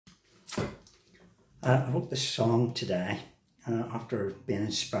I wrote this song today after being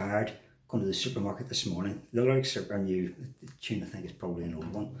inspired going to the supermarket this morning. The lyrics are new. The tune I think is probably an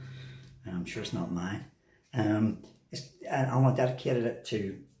old one. I'm sure it's not mine. I want to dedicate it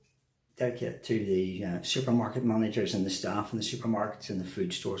to the supermarket managers and the staff in the supermarkets and the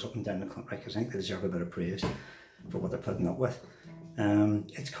food stores up and down the country, because I think they deserve a bit of praise for what they're putting up with.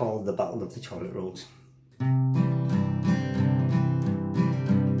 It's called The Battle of the Toilet Rolls.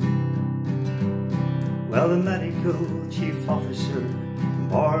 Well, the medical chief officer,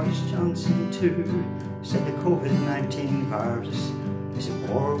 Boris Johnson too, said the COVID-19 virus is at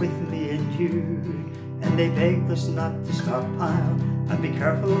war with me and you, and they begged us not to stockpile and be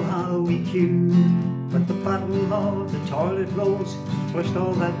careful how we queue. But the battle of the toilet rolls flushed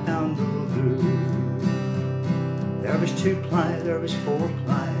all that down the loo. There was 2-ply, there was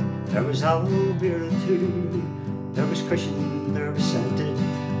 4-ply, there was aloe vera too, there was cushion, there was scented.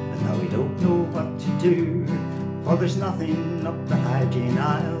 Now we don't know what to do, for there's nothing up the hygiene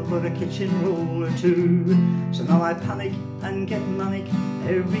aisle but a kitchen roll or two. So now I panic and get manic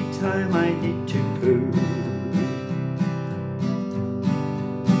every time I need to poo.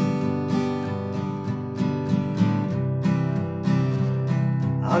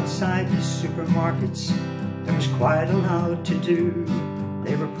 Outside the supermarkets there was quite a lot to do.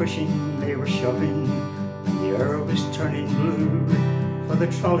 They were pushing, they were shoving, and the air was turning blue. For the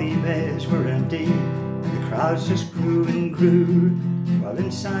trolley bays were empty and the crowds just grew and grew, while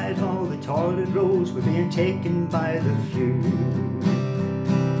inside all the toilet rolls were being taken by the few.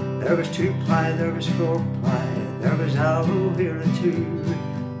 There was 2-ply, there was 4-ply, there was aloe vera too,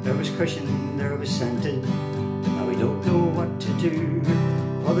 there was cushion, there was scented, but now we don't know what to do,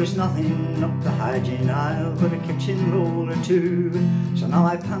 for there's nothing up the hygiene aisle but a kitchen roll or two. So now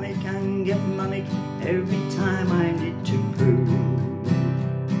I panic and get manic every time I need to poo.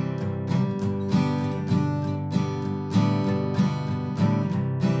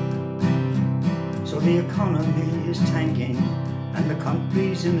 So the economy is tanking and the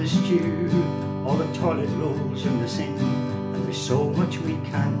country's in the stew. All the toilet rolls are missing and there's so much we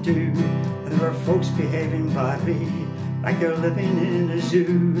can't do. And there are folks behaving badly like they're living in a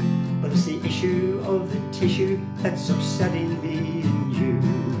zoo. But it's the issue of the tissue that's upsetting me and you.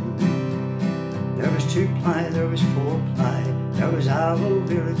 There was 2-ply, there was 4-ply, there was aloe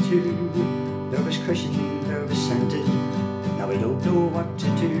vera too, there was cushion, there was scented, but now we don't know what to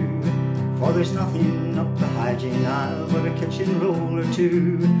do, for there's nothing up the hygiene aisle but a kitchen roll or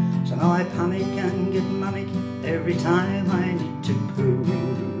two. So now I panic and get manic every time I need to poo.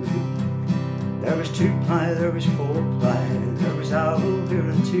 There was 2-ply, there was 4-ply, there was aloe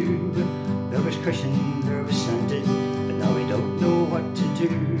vera too, there was cushion, there was scented, but now we don't know what to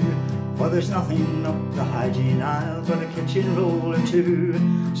do, for there's nothing up the hygiene aisle but a kitchen roll or two.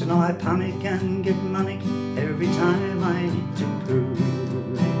 So now I panic and get manic every time I need to poo.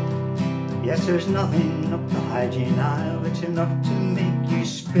 Yes, there's nothing up the hygiene aisle that's enough to make you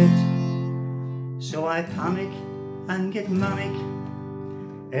spit. So I panic and get manic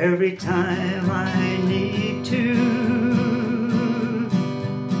every time I need to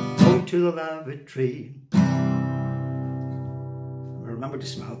go to the lavatory. Remember to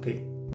smile, Pete.